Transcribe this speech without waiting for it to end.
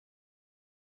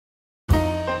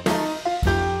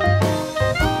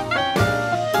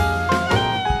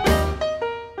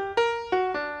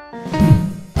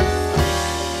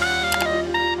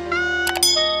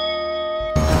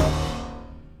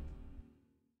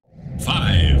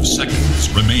5 seconds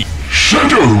remain.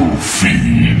 Shadow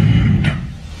Fiend!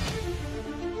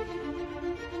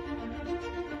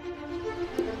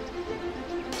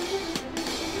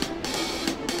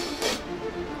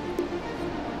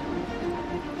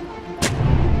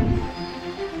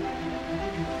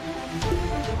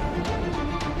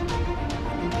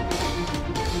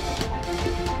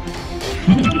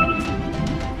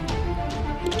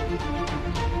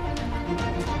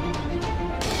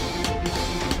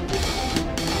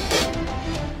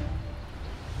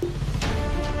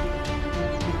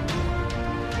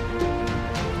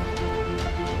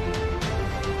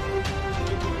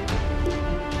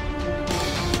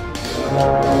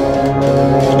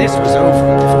 This was over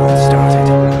before it started.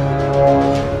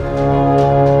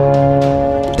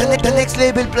 The next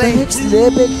label play.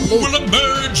 Will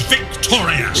emerge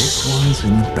victorious. This one's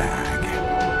in the bag.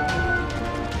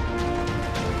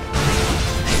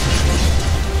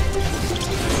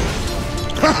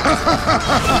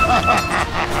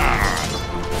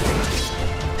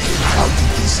 How did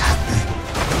this happen?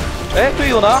 哎，队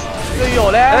友呢？队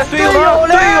友嘞？哎，队友呢？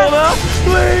队友呢？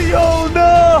队友呢？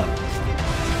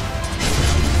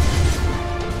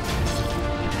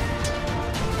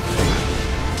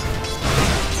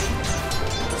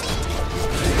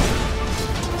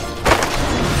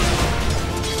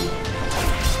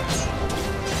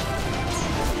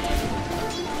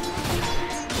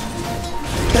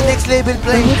 The next label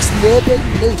play.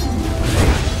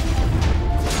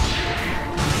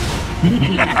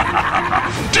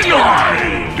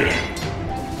 Denied!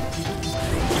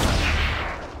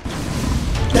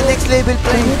 The next label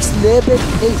play.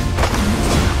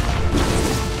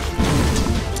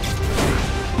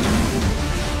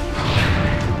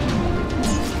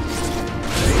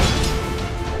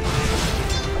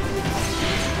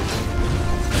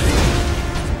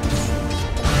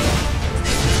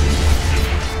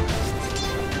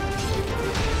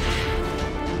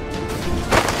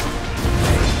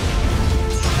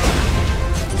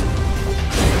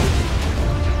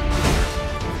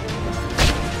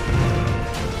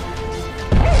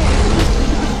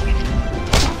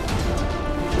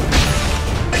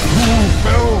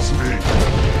 Fells me.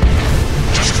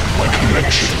 Just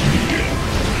recollection needed.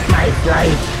 My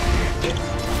flight.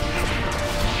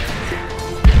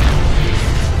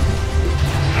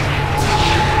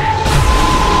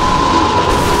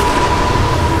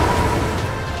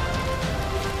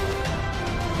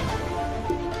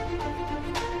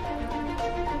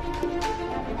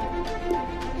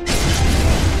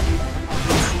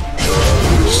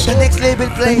 The next label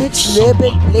play.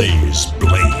 Someone lays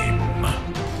blame.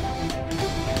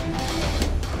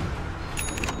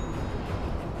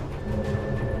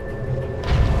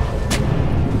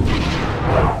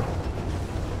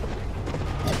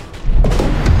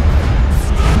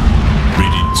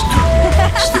 Radiant's current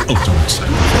makes the ultimate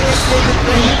sacrifice.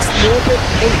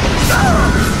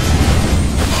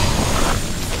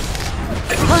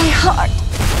 My heart.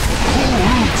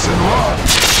 Roots and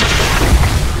rocks.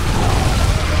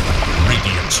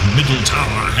 Radiant's middle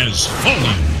tower has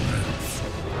fallen.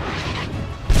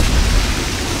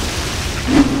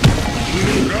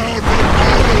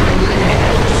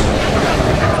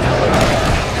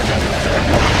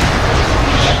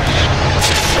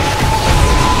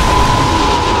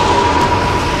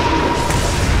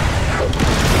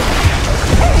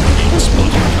 Radiant's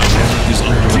bottom tower is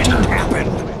under attack.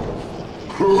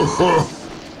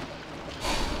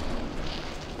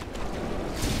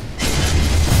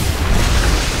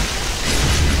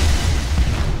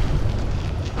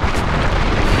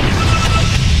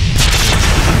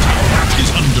 Is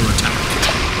under attack.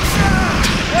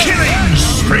 Killing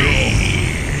spree.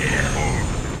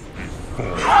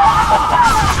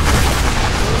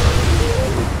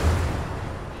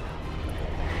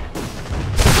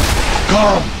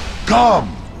 Come!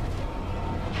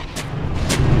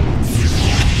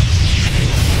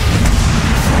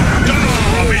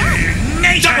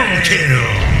 Double kill.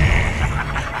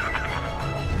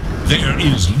 There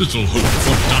is little hope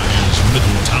for Dire's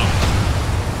middle tower.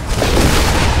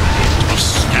 Are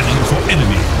scanning for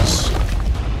enemies.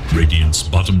 Radiant's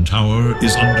bottom tower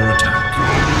is under attack.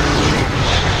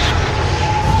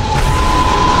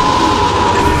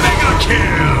 Mega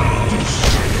kill!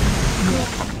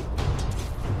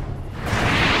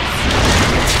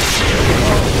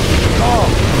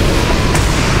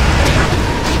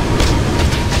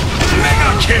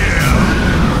 Mega kill!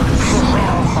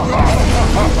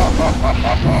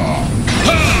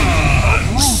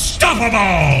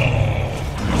 Unstoppable!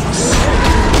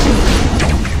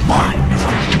 Don't mind.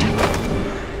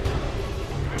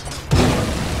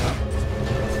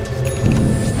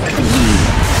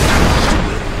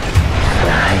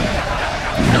 Die.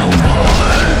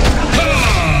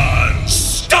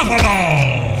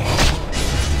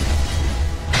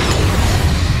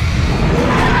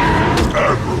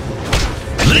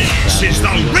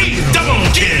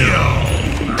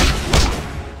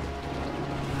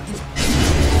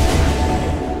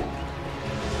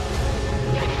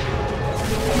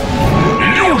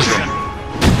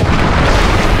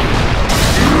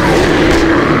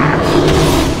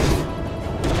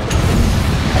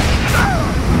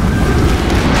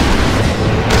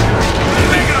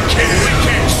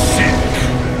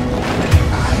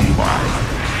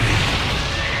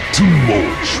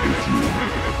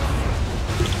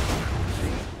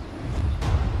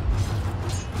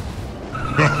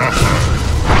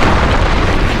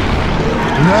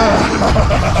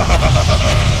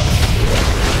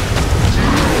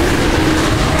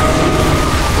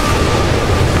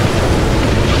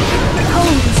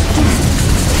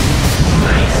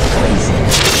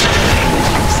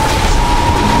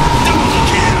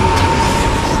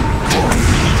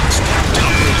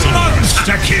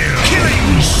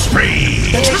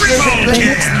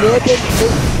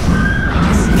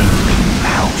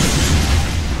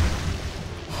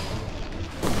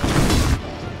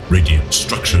 Radiant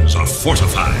structures are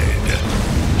fortified.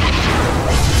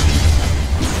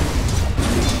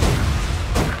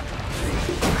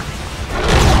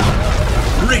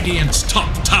 Radiant's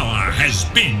top tower has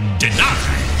been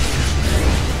denied.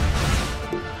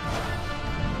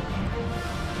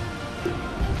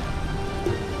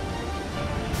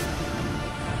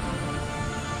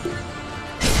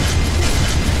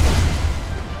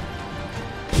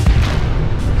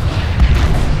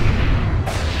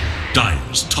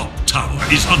 Dire's top tower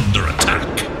is under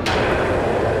attack.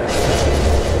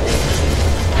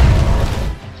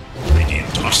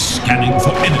 Radiant are scanning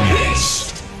for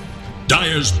enemies.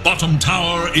 Dire's bottom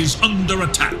tower is under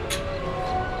attack.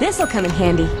 This'll come in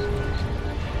handy.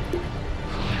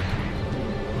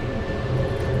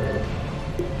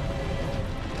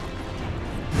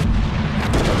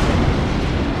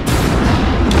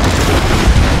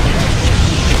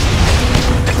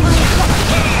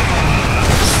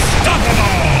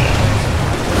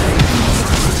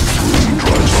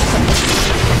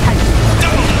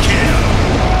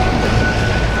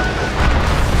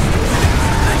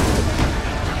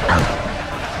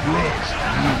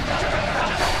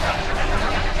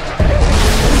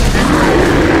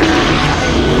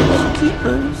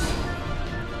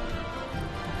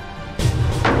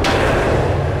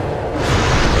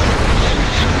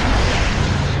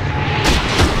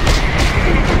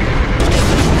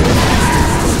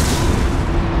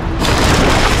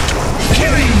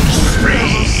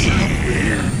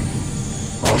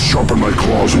 Sharpen my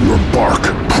claws in your bark,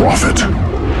 prophet.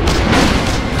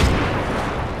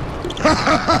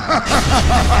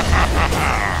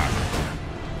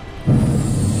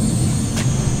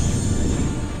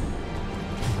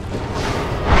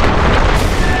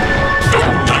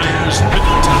 Dire's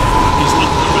middle tower is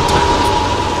under attack.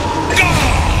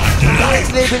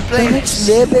 Bear witness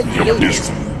double kill.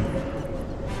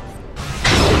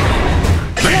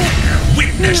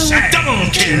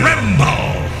 Tremble.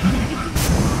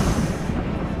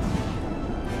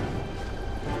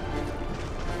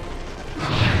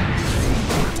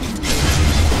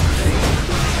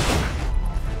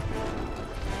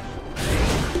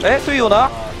 Eh, 队友呢？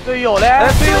队友嘞？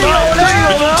哎，队友呢？队友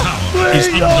呢？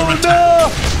队友呢？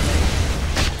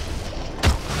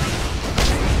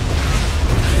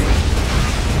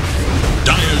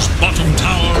 Dire's bottom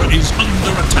tower is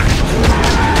under attack.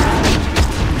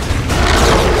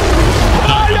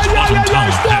 Dire's bottom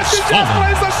tower has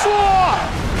fallen.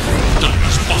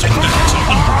 Dire's bottom barracks are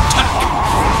under attack.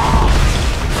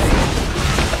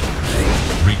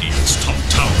 Radiant's top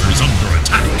tower is under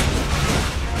attack.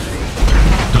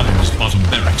 Dire's bottom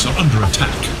barracks are under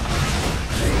attack.